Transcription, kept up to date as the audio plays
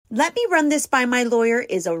Let me run this by my lawyer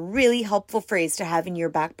is a really helpful phrase to have in your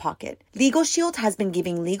back pocket. Legal Shield has been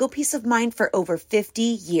giving legal peace of mind for over 50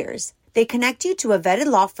 years. They connect you to a vetted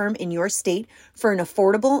law firm in your state for an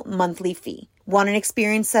affordable monthly fee. Want an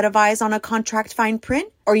experienced set of eyes on a contract fine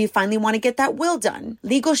print? Or you finally want to get that will done?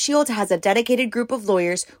 Legal Shield has a dedicated group of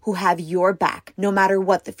lawyers who have your back, no matter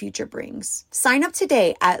what the future brings. Sign up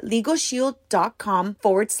today at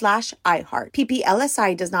LegalShield.com/iHeart.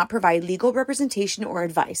 PPLSI does not provide legal representation or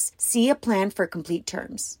advice. See a plan for complete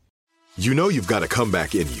terms. You know you've got a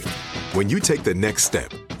comeback in you. When you take the next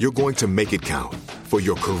step, you're going to make it count. For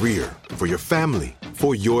your career, for your family,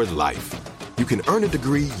 for your life. You can earn a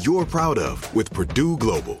degree you're proud of with Purdue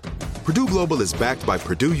Global. Purdue Global is backed by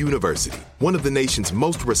Purdue University, one of the nation's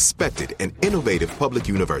most respected and innovative public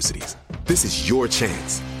universities. This is your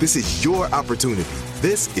chance. This is your opportunity.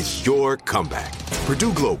 This is your comeback.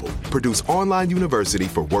 Purdue Global, Purdue's online university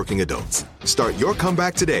for working adults. Start your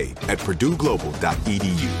comeback today at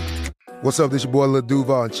purdueglobal.edu. What's up, this your boy Lil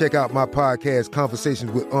Duval, and check out my podcast,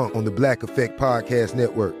 Conversations with Unc, on the Black Effect Podcast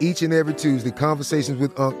Network. Each and every Tuesday, Conversations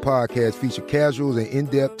with Unc podcast feature casual and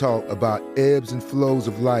in-depth talk about ebbs and flows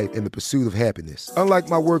of life and the pursuit of happiness.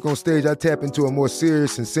 Unlike my work on stage, I tap into a more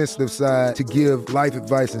serious and sensitive side to give life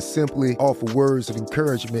advice and simply offer words of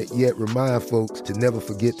encouragement, yet remind folks to never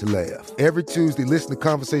forget to laugh. Every Tuesday, listen to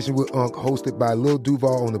Conversation with Unc, hosted by Lil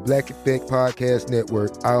Duval on the Black Effect Podcast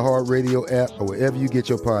Network, iHeartRadio app, or wherever you get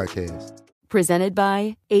your podcasts. Presented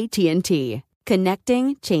by AT&T.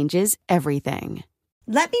 Connecting changes everything.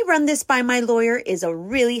 Let me run this by my lawyer is a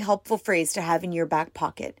really helpful phrase to have in your back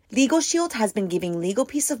pocket. Legal Shield has been giving legal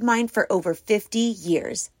peace of mind for over 50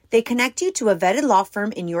 years. They connect you to a vetted law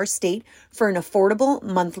firm in your state for an affordable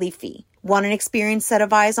monthly fee. Want an experienced set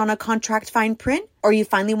of eyes on a contract fine print? Or you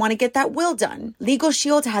finally want to get that will done? Legal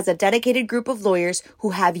Shield has a dedicated group of lawyers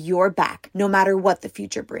who have your back, no matter what the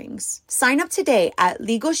future brings. Sign up today at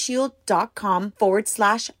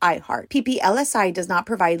LegalShield.com/iHeart. PPLSI does not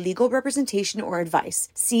provide legal representation or advice.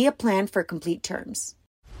 See a plan for complete terms.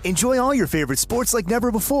 Enjoy all your favorite sports like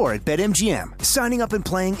never before at BetMGM. Signing up and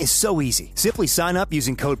playing is so easy. Simply sign up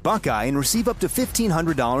using code Buckeye and receive up to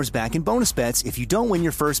 $1,500 back in bonus bets if you don't win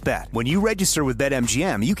your first bet. When you register with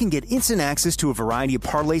BetMGM, you can get instant access to a variety of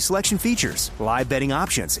parlay selection features, live betting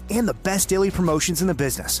options, and the best daily promotions in the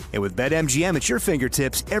business. And with BetMGM at your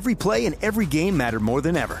fingertips, every play and every game matter more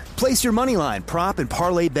than ever. Place your moneyline, prop, and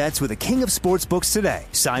parlay bets with the king of sportsbooks today.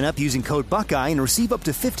 Sign up using code Buckeye and receive up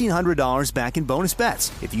to $1,500 back in bonus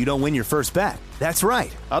bets if you don't win your first bet. That's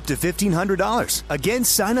right, up to $1,500. Again,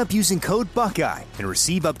 sign up using code Buckeye and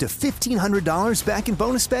receive up to $1,500 back in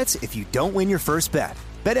bonus bets if you don't win your first bet.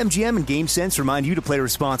 BetMGM and GameSense remind you to play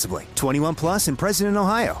responsibly. 21 plus and present in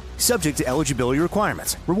Ohio. Subject to eligibility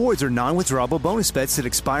requirements. Rewards are non-withdrawable bonus bets that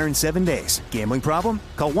expire in 7 days. Gambling problem?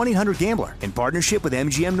 Call 1-800-GAMBLER in partnership with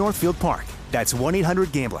MGM Northfield Park. That's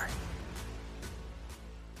 1-800-GAMBLER.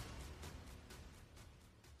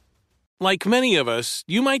 Like many of us,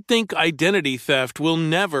 you might think identity theft will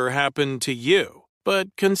never happen to you.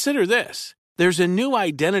 But consider this. There's a new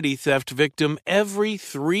identity theft victim every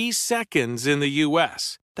 3 seconds in the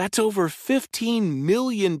U.S. That's over 15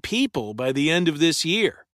 million people by the end of this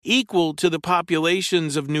year, equal to the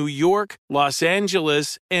populations of New York, Los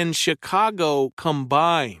Angeles, and Chicago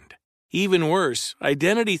combined. Even worse,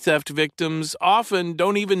 identity theft victims often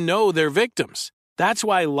don't even know they're victims. That's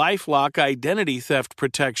why LifeLock Identity Theft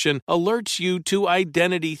Protection alerts you to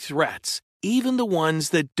identity threats, even the ones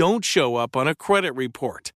that don't show up on a credit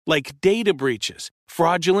report, like data breaches,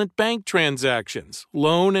 fraudulent bank transactions,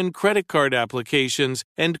 loan and credit card applications,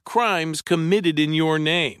 and crimes committed in your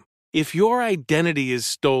name. If your identity is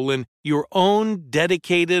stolen, your own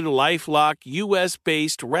dedicated LifeLock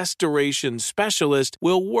U.S.-based restoration specialist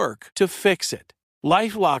will work to fix it.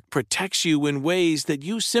 LifeLock protects you in ways that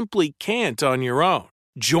you simply can't on your own.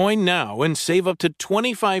 Join now and save up to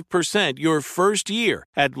 25% your first year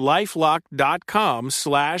at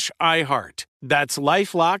LifeLock.com/iHeart. That's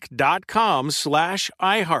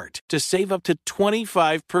LifeLock.com/iHeart to save up to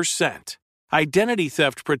 25%. Identity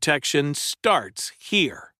theft protection starts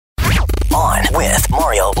here. On with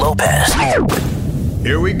Mario Lopez.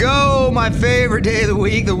 Here we go, my favorite day of the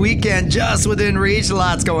week, the weekend just within reach.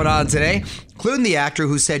 Lots going on today, including the actor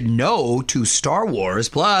who said no to Star Wars.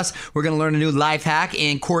 Plus, we're going to learn a new life hack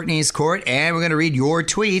in Courtney's court, and we're going to read your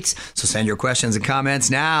tweets. So send your questions and comments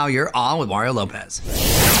now. You're on with Mario Lopez.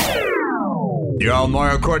 You're on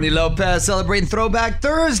Mario Courtney Lopez, celebrating Throwback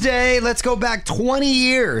Thursday. Let's go back 20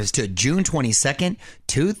 years to June 22nd,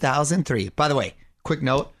 2003. By the way, quick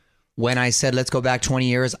note. when I said let's go back 20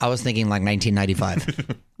 years, I was thinking like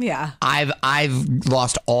 1995. Yeah. I've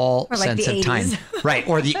lost all Or like sense the of time. 80s. Right,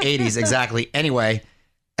 or the 80s, exactly. Anyway,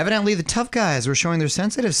 evidently the tough guys were showing their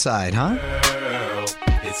sensitive side, huh? Girl,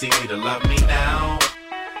 it's easy to love me now.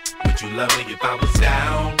 Would you love me if I was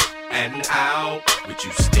down and out? Would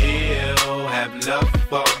you still have love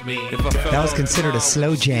for me? That was considered a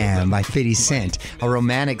slow jam by 50 Cent, a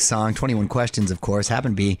romantic song. 21 Questions, of course,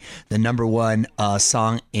 happened to be the number one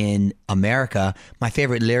song in America. My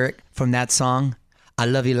favorite lyric from that song, I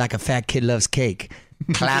love you like a fat kid loves cake.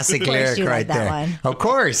 Classic lyric you right like that there. one. Of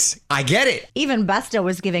course, I get it. Even Busta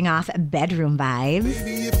was giving off bedroom vibes.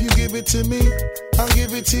 Baby, if you give it to me, I'll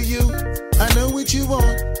give it to you. I know what you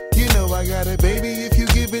want. You know I got it. Baby, if you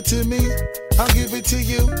give it to me, I'll give it to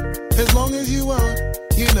you. As long as you want,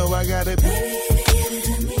 you know I got it.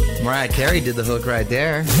 Mariah Carey did the hook right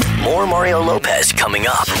there. More Mario Lopez coming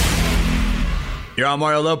up. You're on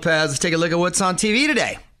Mario Lopez. Let's take a look at what's on TV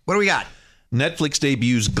today. What do we got? Netflix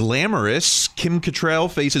debuts Glamorous. Kim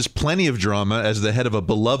Cattrall faces plenty of drama as the head of a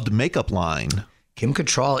beloved makeup line. Kim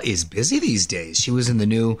Cattrall is busy these days. She was in the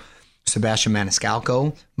new Sebastian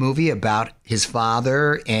Maniscalco movie about his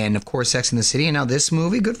father and, of course, Sex and the City. And now this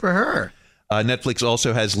movie, good for her. Netflix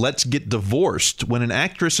also has Let's Get Divorced. When an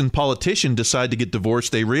actress and politician decide to get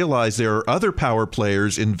divorced, they realize there are other power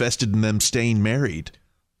players invested in them staying married.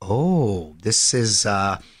 Oh, this is...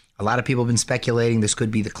 a lot of people have been speculating this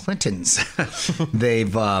could be the Clintons.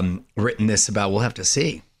 They've written this about. We'll have to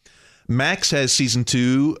see. Max has season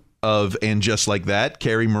 2 of And Just Like That.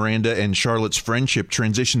 Carrie, Miranda, and Charlotte's friendship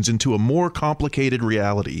transitions into a more complicated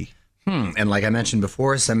reality. And like I mentioned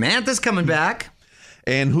before, Samantha's coming back.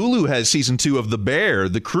 And Hulu has season 2 of The Bear.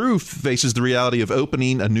 The crew faces the reality of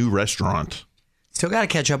opening a new restaurant. Still got to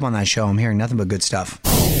catch up on that show. I'm hearing nothing but good stuff.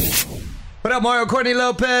 What up, Mario? Courtney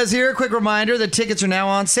Lopez here. Quick reminder, the tickets are now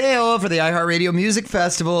on sale for the iHeartRadio Music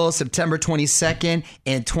Festival, September 22nd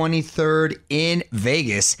and 23rd in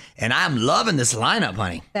Vegas. And I'm loving this lineup,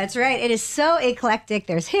 honey. That's right. It is so eclectic.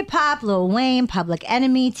 There's hip-hop, Lil Wayne, Public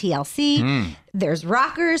Enemy, TLC. There's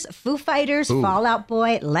rockers, Foo Fighters, Fall Out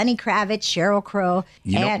Boy, Lenny Kravitz, Sheryl Crow.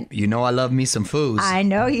 You know I love me some foos. I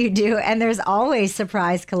know you do. And there's always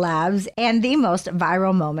surprise collabs and the most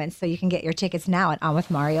viral moments. So you can get your tickets now at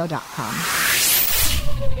onwithmario.com.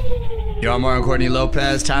 Yo, I'm Mario Courtney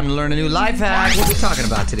Lopez. Time to learn a new life hack. What are we talking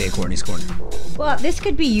about today, Courtney's Corner? Well, this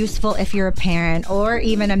could be useful if you're a parent or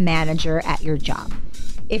even a manager at your job.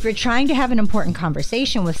 If you're trying to have an important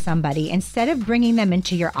conversation with somebody, instead of bringing them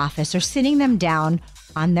into your office or sitting them down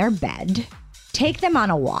on their bed, take them on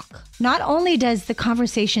a walk. Not only does the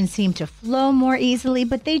conversation seem to flow more easily,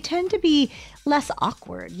 but they tend to be less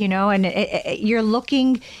awkward, and you're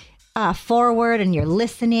looking forward and you're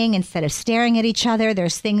listening instead of staring at each other.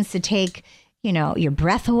 There's things to take, your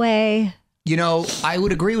breath away. I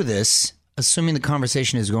would agree with this, assuming the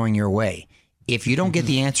conversation is going your way. If you don't get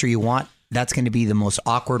the answer you want, that's going to be the most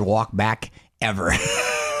awkward walk back ever.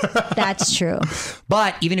 That's true.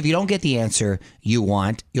 But even if you don't get the answer you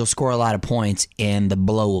want, you'll score a lot of points and the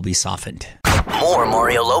blow will be softened. More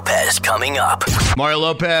Mario Lopez coming up. Mario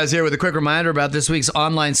Lopez here with a quick reminder about this week's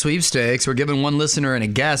online sweepstakes. We're giving one listener and a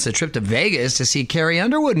guest a trip to Vegas to see Carrie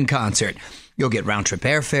Underwood in concert. You'll get round-trip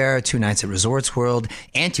airfare, 2 nights at Resorts World,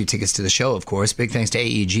 and 2 tickets to the show, of course. Big thanks to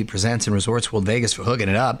AEG Presents and Resorts World Vegas for hooking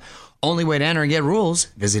it up. Only way to enter and get rules,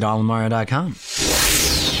 visit allwithmario.com.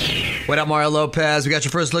 What up, Mario Lopez? We got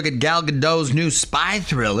your first look at Gal Gadot's new spy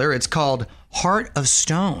thriller. It's called Heart of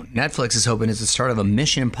Stone. Netflix is hoping it's the start of a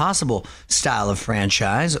Mission Impossible style of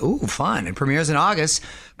franchise. Ooh, fun. It premieres in August,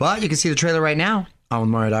 but you can see the trailer right now on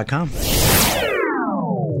allwithmario.com.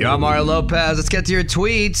 Yo, Mario Lopez. Let's get to your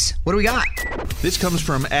tweets. What do we got? This comes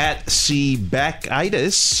from @cbackitis.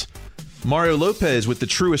 Mario Lopez with the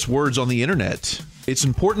truest words on the internet. It's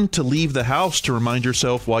important to leave the house to remind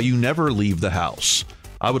yourself why you never leave the house.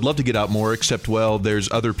 I would love to get out more, except, well,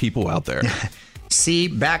 there's other people out there.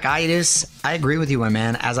 Backitis. I agree with you, my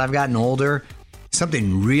man. As I've gotten older,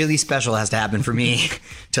 something really special has to happen for me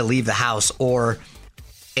to leave the house, or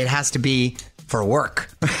it has to be for work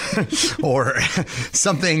or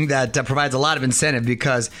something that provides a lot of incentive,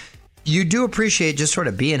 because you do appreciate just sort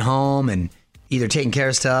of being home and either taking care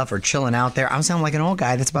of stuff or chilling out there. I'm sounding like an old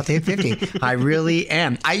guy that's about to hit 50. I really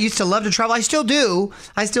am. I used to love to travel. I still do,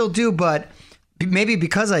 but maybe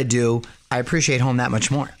because I do, I appreciate home that much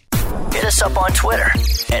more. Hit us up on Twitter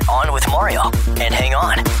at OnWithMario. And hang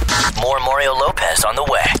on, more Mario Lopez on the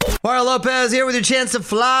way. Mario Lopez here with your chance to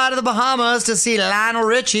fly to the Bahamas to see Lionel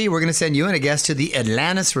Richie. We're going to send you and a guest to the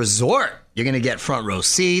Atlantis Resort. You're going to get front row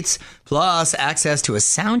seats, plus access to a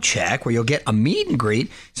sound check where you'll get a meet and greet.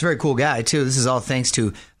 He's a very cool guy, too. This is all thanks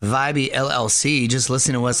to Vibey LLC. Just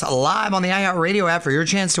listen to us live on the iHeartRadio app for your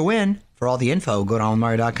chance to win. For all the info, go to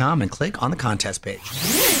onwithmario.com and click on the contest page.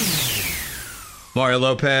 Mario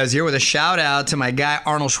Lopez here with a shout out to my guy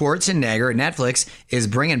Arnold Schwarzenegger. Netflix is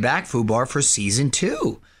bringing back FUBAR for season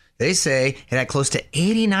 2. They say it had close to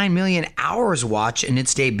 89 million hours watched in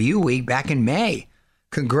its debut week back in May.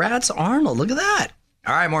 Congrats, Arnold. Look at that.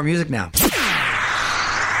 All right, more music now.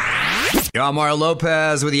 Yo, I'm Mario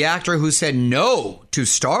Lopez with the actor who said no to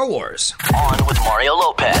Star Wars. On with Mario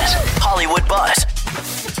Lopez, Hollywood Buzz.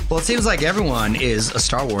 Well, it seems like everyone is a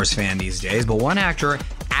Star Wars fan these days, but one actor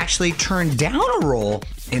actually turned down a role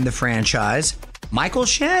in the franchise, Michael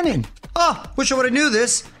Shannon. Oh, wish I would have knew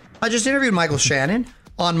this. I just interviewed Michael Shannon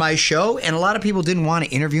on my show, and a lot of people didn't want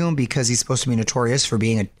to interview him because he's supposed to be notorious for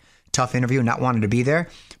being a tough interview and not wanting to be there.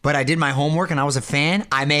 But I did my homework and I was a fan.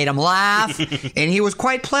 I made him laugh and he was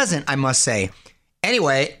quite pleasant, I must say.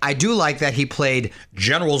 Anyway, I do like that he played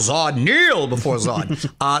General Zod Neil before Zod.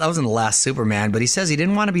 That was in The Last Superman, but he says he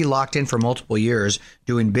didn't want to be locked in for multiple years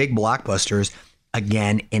doing big blockbusters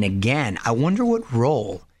again and again. I wonder what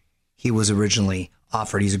role he was originally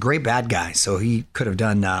offered. He's a great bad guy, so he could have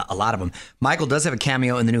done a lot of them. Michael does have a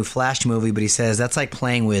cameo in the new Flash movie, but he says that's like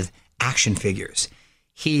playing with action figures.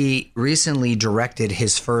 He recently directed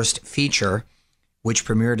his first feature, which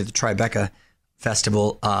premiered at the Tribeca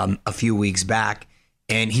Festival a few weeks back.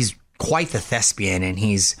 And he's quite the thespian, and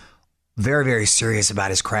he's very, very serious about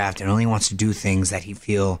his craft and only wants to do things that he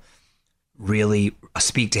feel really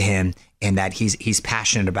speak to him and that he's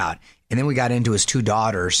passionate about. And then we got into his 2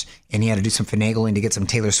 daughters, and he had to do some finagling to get some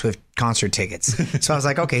Taylor Swift concert tickets. So I was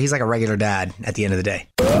like, okay, he's like a regular dad at the end of the day.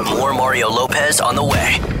 More Mario Lopez on the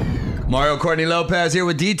way. Mario Courtney Lopez here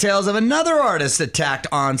with details of another artist attacked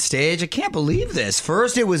on stage. I can't believe this.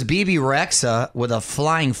 First, it was BB Rexa with a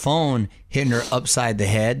flying phone hitting her upside the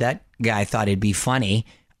head. That guy thought it'd be funny.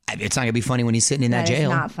 It's not going to be funny when he's sitting in that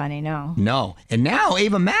jail. It's not funny, no. No. And now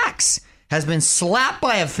Ava Max has been slapped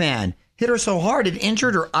by a fan. Hit her so hard it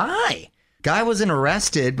injured her eye. Guy wasn't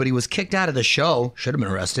arrested, but he was kicked out of the show. Should have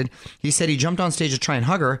been arrested. He said he jumped on stage to try and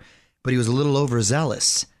hug her, but he was a little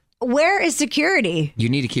overzealous. Where is security? You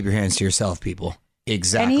need to keep your hands to yourself, people.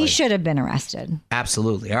 Exactly. And he should have been arrested.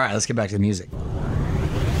 Absolutely. All right, let's get back to the music.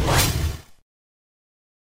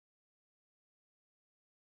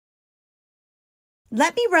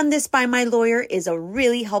 Let me run this by my lawyer is a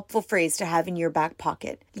really helpful phrase to have in your back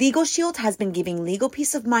pocket. Legal Shield has been giving legal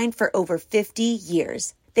peace of mind for over 50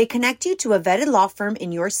 years. They connect you to a vetted law firm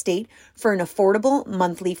in your state for an affordable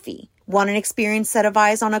monthly fee. Want an experienced set of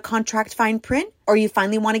eyes on a contract fine print? Or you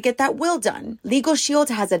finally want to get that will done? Legal Shield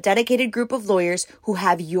has a dedicated group of lawyers who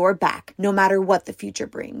have your back, no matter what the future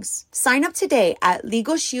brings. Sign up today at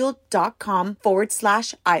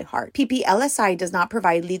LegalShield.com/iHeart. PPLSI does not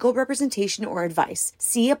provide legal representation or advice.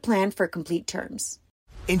 See a plan for complete terms.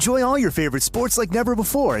 Enjoy all your favorite sports like never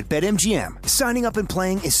before at BetMGM. Signing up and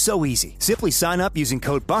playing is so easy. Simply sign up using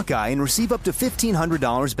code Buckeye and receive up to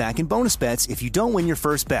 $1,500 back in bonus bets if you don't win your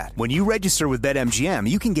first bet. When you register with BetMGM,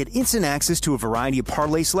 you can get instant access to a variety of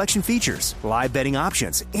parlay selection features, live betting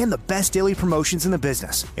options, and the best daily promotions in the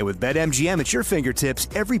business. And with BetMGM at your fingertips,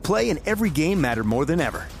 every play and every game matter more than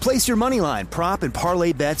ever. Place your moneyline, prop, and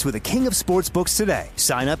parlay bets with the king of sportsbooks today.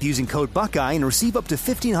 Sign up using code Buckeye and receive up to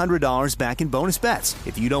 $1,500 back in bonus bets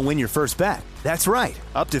if you don't win your first bet. That's right,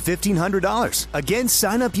 up to $1,500. Again,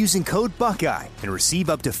 sign up using code Buckeye and receive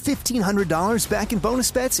up to $1,500 back in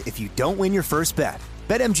bonus bets if you don't win your first bet.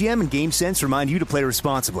 BetMGM and GameSense remind you to play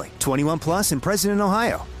responsibly. 21 plus and present in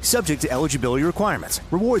Ohio. Subject to eligibility requirements.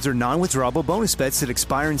 Rewards are non-withdrawable bonus bets that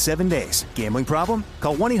expire in 7 days. Gambling problem?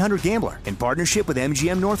 Call 1-800-GAMBLER in partnership with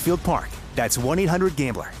MGM Northfield Park. That's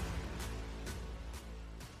 1-800-GAMBLER.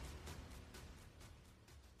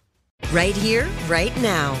 Right here, right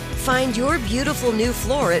now. Find your beautiful new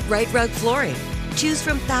floor at Right Rug Flooring. Choose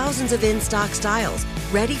from thousands of in-stock styles,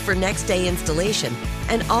 ready for next day installation,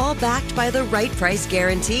 and all backed by the right price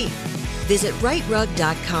guarantee. Visit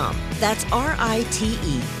rightrug.com. That's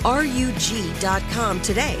RITERUG.com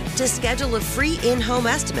today to schedule a free in-home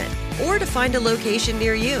estimate or to find a location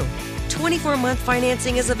near you. 24-month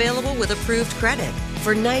financing is available with approved credit.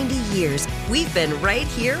 For 90 years, we've been right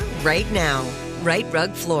here, right now. Right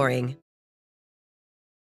Rug Flooring.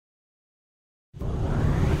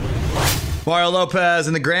 Mario Lopez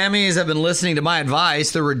and the Grammys have been listening to my advice.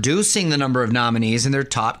 They're reducing the number of nominees in their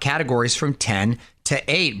top categories from 10 to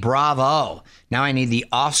 8. Bravo. Now I need the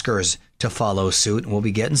Oscars to follow suit, and we'll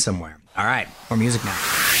be getting somewhere. All right, more music now.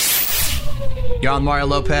 You're on Mario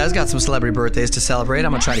Lopez. Got some celebrity birthdays to celebrate.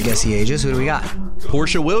 I'm going to try to guess the ages. Who do we got?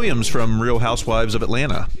 Portia Williams from Real Housewives of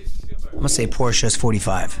Atlanta. I'm going to say Portia's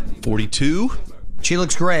 45. 42. She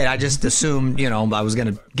looks great. I just assumed, I was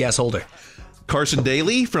going to guess older. Carson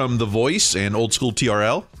Daly from The Voice and Old School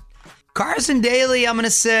TRL. Carson Daly, I'm going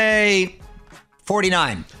to say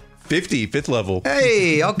 49. 50, fifth level.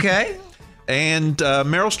 Hey, okay. And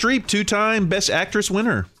Meryl Streep, 2-time Best Actress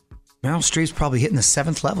winner. Meryl Streep's probably hitting the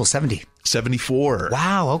 7th level, 70. 74.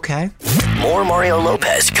 Wow, okay. More Mario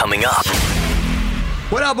Lopez coming up.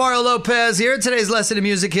 What up, Mario Lopez here. Today's lesson in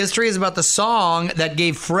music history is about the song that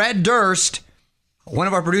gave Fred Durst, one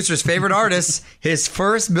of our producer's favorite artists, his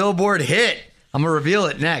first Billboard hit. I'm going to reveal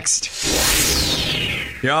it next.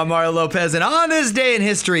 You're on Mario Lopez, and on this day in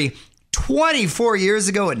history, 24 years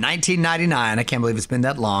ago in 1999, I can't believe it's been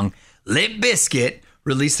that long, Limp Bizkit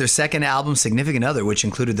released their second album, Significant Other, which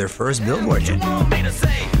included their first Billboard hit.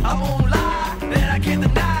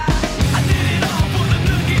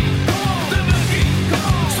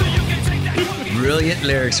 Brilliant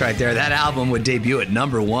lyrics right there. That album would debut at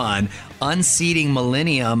number 1, unseating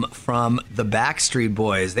Millennium from the Backstreet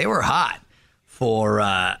Boys. They were hot for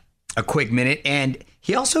a quick minute, and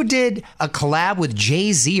he also did a collab with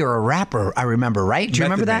Jay-Z or a rapper, I remember, right? Do you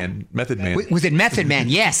remember that? Method Man. Was it Method Man?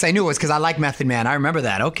 Yes, I knew it was because I like Method Man. I remember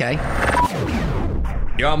that. Okay.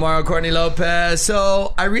 You're on Mario Courtney Lopez.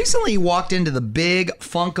 So I recently walked into the big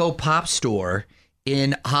Funko Pop store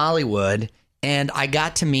in Hollywood, and I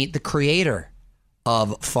got to meet the creator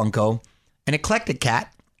of Funko, an eclectic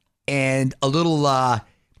cat, and a little,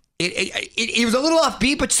 he was a little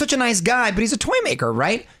offbeat, but such a nice guy, but he's a toy maker,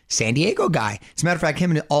 right? San Diego guy. As a matter of fact,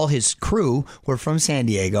 him and all his crew were from San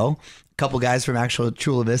Diego. A couple guys from actual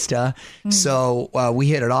Chula Vista. So we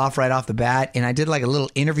hit it off right off the bat, and I did like a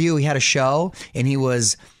little interview. He had a show, and he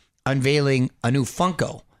was unveiling a new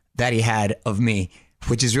Funko that he had of me,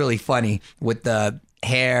 which is really funny with the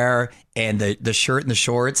hair and the shirt and the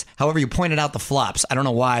shorts. However, you pointed out the flops. I don't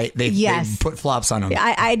know why they put flops on them.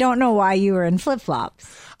 I don't know why you were in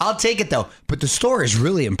flip-flops. I'll take it, though. But the store is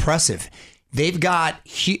really impressive. They've got,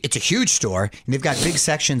 it's a huge store, and they've got big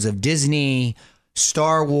sections of Disney,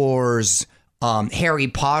 Star Wars, Harry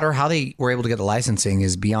Potter. How they were able to get the licensing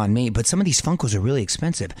is beyond me. But some of these Funkos are really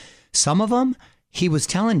expensive. Some of them, he was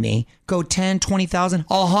telling me, go 10, 20,000,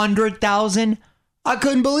 100,000. I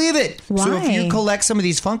couldn't believe it. Why? So if you collect some of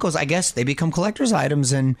these Funkos, I guess they become collector's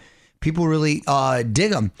items, and people really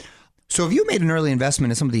dig them. So if you made an early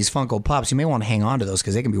investment in some of these Funko Pops, you may want to hang on to those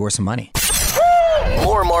because they can be worth some money.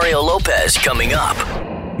 More Mario Lopez coming up.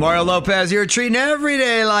 Mario Lopez, you're treating every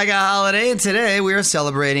day like a holiday, and today we are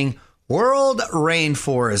celebrating World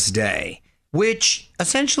Rainforest Day, which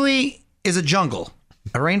essentially is a jungle.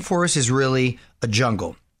 A rainforest is really a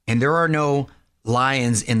jungle, and there are no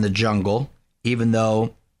lions in the jungle, even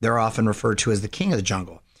though they're often referred to as the king of the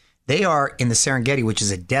jungle. They are in the Serengeti, which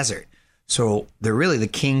is a desert. So they're really the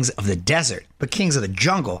kings of the desert. But kings of the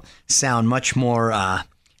jungle sound much more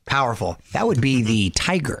powerful. That would be the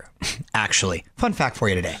tiger, actually. Fun fact for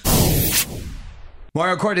you today.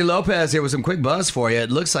 Mario Courtney Lopez here with some quick buzz for you.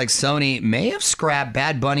 It looks like Sony may have scrapped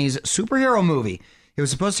Bad Bunny's superhero movie. It was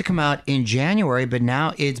supposed to come out in January, but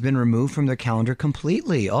now it's been removed from their calendar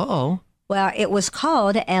completely. Uh-oh. Well, it was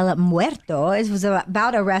called El Muerto. It was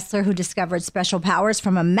about a wrestler who discovered special powers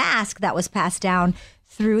from a mask that was passed down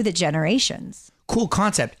through the generations. Cool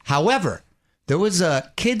concept. However, there was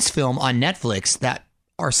a kids film on Netflix that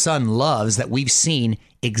our son loves that we've seen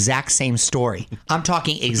exact same story. I'm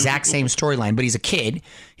talking exact same storyline, but he's a kid.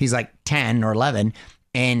 He's like 10 or 11,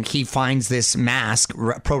 and he finds this mask,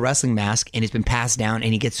 pro wrestling mask, and it's been passed down,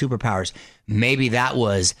 and he gets superpowers. Maybe that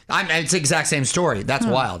was... it's the exact same story. That's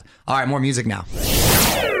wild. All right, more music now.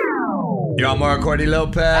 You're on Mario Courtney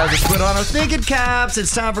Lopez. Let's put on our thinking caps.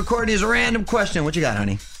 It's time for Courtney's random question. What you got,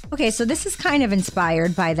 honey? Okay, so this is kind of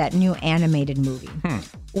inspired by that new animated movie.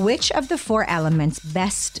 Which of the 4 elements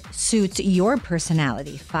best suits your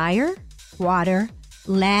personality? Fire, water,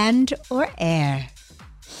 land, or air?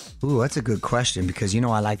 Ooh, that's a good question because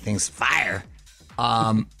I like things fire.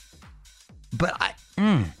 But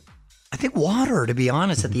I think water, to be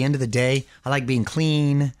honest. At the end of the day, I like being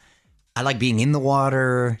clean. I like being in the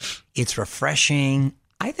water. It's refreshing.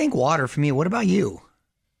 I think water for me. What about you?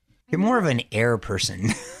 You're more of an air person.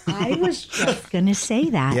 I was just going to say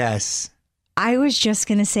that. Yes. I was just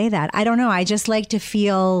going to say that. I don't know. I just like to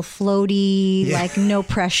feel floaty, like no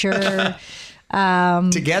pressure.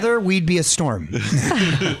 Together, we'd be a storm.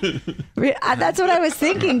 That's what I was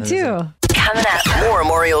thinking, too. Coming up. More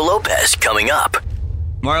Mario Lopez coming up.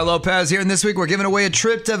 Mario Lopez here, and this week we're giving away a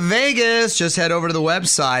trip to Vegas. Just head over to the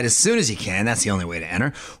website as soon as you can. That's the only way to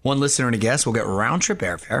enter. One listener and a guest will get round-trip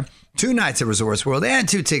airfare, 2 nights at Resorts World, and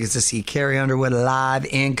 2 tickets to see Carrie Underwood live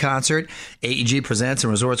in concert. AEG Presents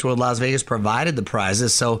and Resorts World Las Vegas provided the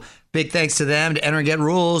prizes, so big thanks to them. To enter and get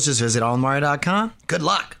rules, just visit allmario.com. Good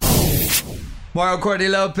luck. Mario Courtney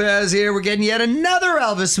Lopez here. We're getting yet another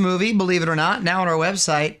Elvis movie, believe it or not. Now on our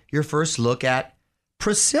website, your first look at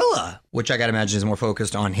Priscilla, which I got to imagine is more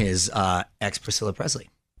focused on his ex Priscilla Presley.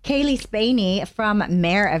 Kaylee Spaney from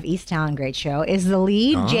Mayor of Easttown, great show, is the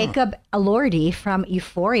lead. Jacob Elordi from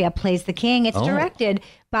Euphoria plays the king. It's directed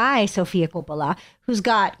by Sofia Coppola, who's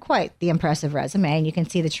got quite the impressive resume. And you can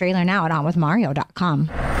see the trailer now at onwithmario.com.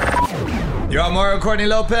 You're on Mario Courtney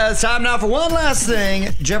Lopez. Time now for one last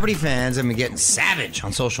thing. Jeopardy fans have been getting savage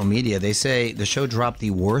on social media. They say the show dropped the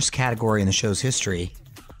worst category in the show's history.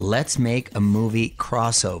 Let's make a movie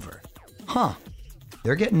crossover. Huh.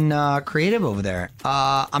 They're getting creative over there.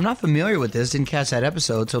 I'm not familiar with this. Didn't catch that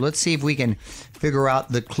episode. So let's see if we can figure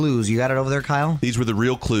out the clues. You got it over there, Kyle? These were the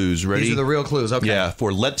real clues. Ready? These are the real clues. Okay. Yeah,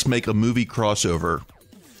 for Let's Make a Movie Crossover.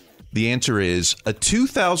 The answer is a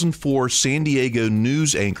 2004 San Diego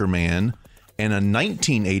news anchorman and a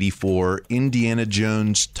 1984 Indiana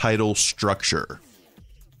Jones title structure.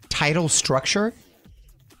 Title structure?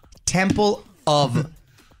 Temple of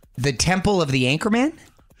the Anchorman?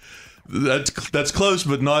 That's close,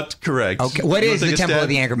 but not correct. Okay. What is the Temple of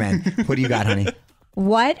the Anchorman? What do you got, honey?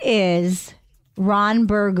 What is Ron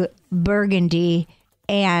Burgundy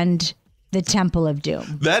and the Temple of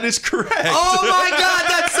Doom? That is correct. Oh my God,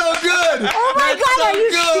 that's so good. Oh my God, so are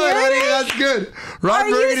you good, serious? honey, that's good. Are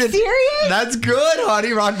you serious? That's good,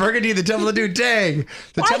 honey. Ron Burgundy, the Temple of Doom. Dang.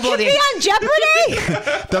 The I Temple could be on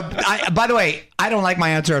Jeopardy? By the way, I don't like my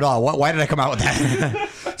answer at all. Why did I come out with that?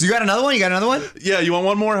 So you got another one? Yeah, you want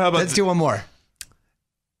one more? How about Let's do one more.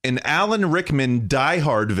 An Alan Rickman Die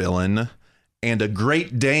Hard villain and a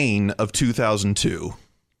Great Dane of 2002.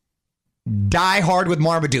 Die Hard with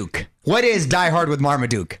Marmaduke. What is Die Hard with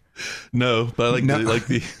Marmaduke? No, but I like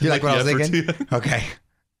the You like what I was effort. thinking? Okay.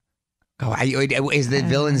 Is the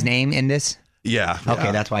villain's name in this? Yeah.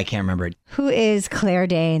 Okay, that's why I can't remember it. Who is Claire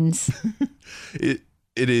Danes?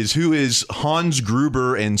 It is who is Hans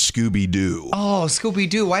Gruber and Scooby-Doo. Oh,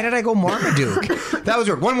 Scooby-Doo. Why did I go Marmaduke? That was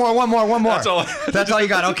weird. One more. That's all you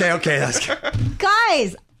got. Okay. That's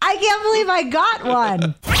Guys, I can't believe I got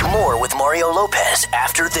one. More with Mario Lopez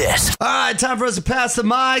after this. All right, time for us to pass the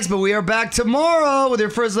mics, but we are back tomorrow with your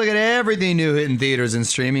first look at everything new hitting theaters and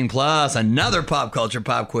streaming, plus another pop culture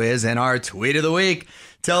pop quiz and our tweet of the week.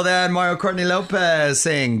 Till then, Mario Courtney Lopez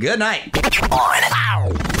saying good night. On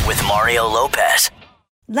with Mario Lopez.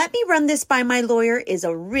 Let me run this by my lawyer is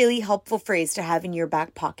a really helpful phrase to have in your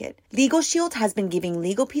back pocket. Legal Shield has been giving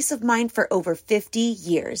legal peace of mind for over 50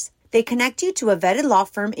 years. They connect you to a vetted law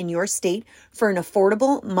firm in your state for an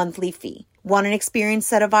affordable monthly fee. Want an experienced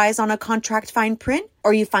set of eyes on a contract fine print?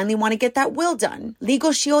 Or you finally want to get that will done?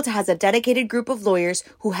 Legal Shield has a dedicated group of lawyers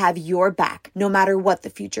who have your back, no matter what the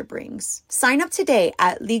future brings. Sign up today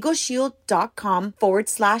at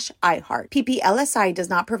LegalShield.com/iHeart. PPLSI does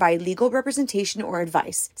not provide legal representation or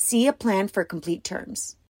advice. See a plan for complete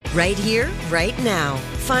terms. Right here, right now.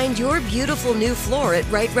 Find your beautiful new floor at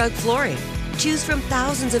Right Rug Flooring. Choose from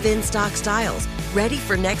thousands of in-stock styles, ready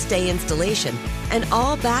for next day installation, and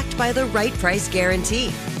all backed by the right price guarantee.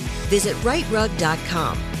 Visit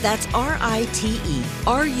rightrug.com. That's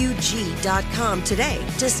RITERUG.com today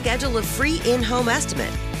to schedule a free in-home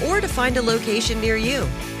estimate or to find a location near you.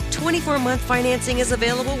 24-month financing is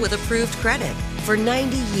available with approved credit. For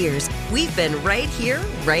 90 years, we've been right here,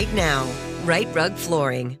 right now. Right Rug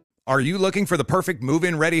Flooring. Are you looking for the perfect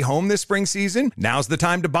move-in ready home this spring season? Now's the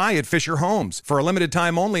time to buy at Fisher Homes. For a limited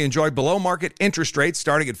time only, enjoy below-market interest rates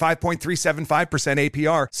starting at 5.375%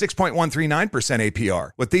 APR, 6.139%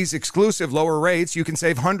 APR. With these exclusive lower rates, you can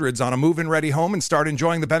save hundreds on a move-in ready home and start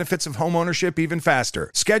enjoying the benefits of home ownership even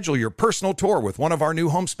faster. Schedule your personal tour with one of our new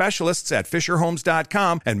home specialists at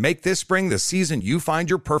FisherHomes.com and make this spring the season you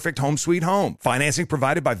find your perfect home sweet home. Financing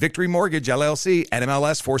provided by Victory Mortgage, LLC,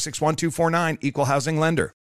 NMLS 461249, Equal Housing Lender.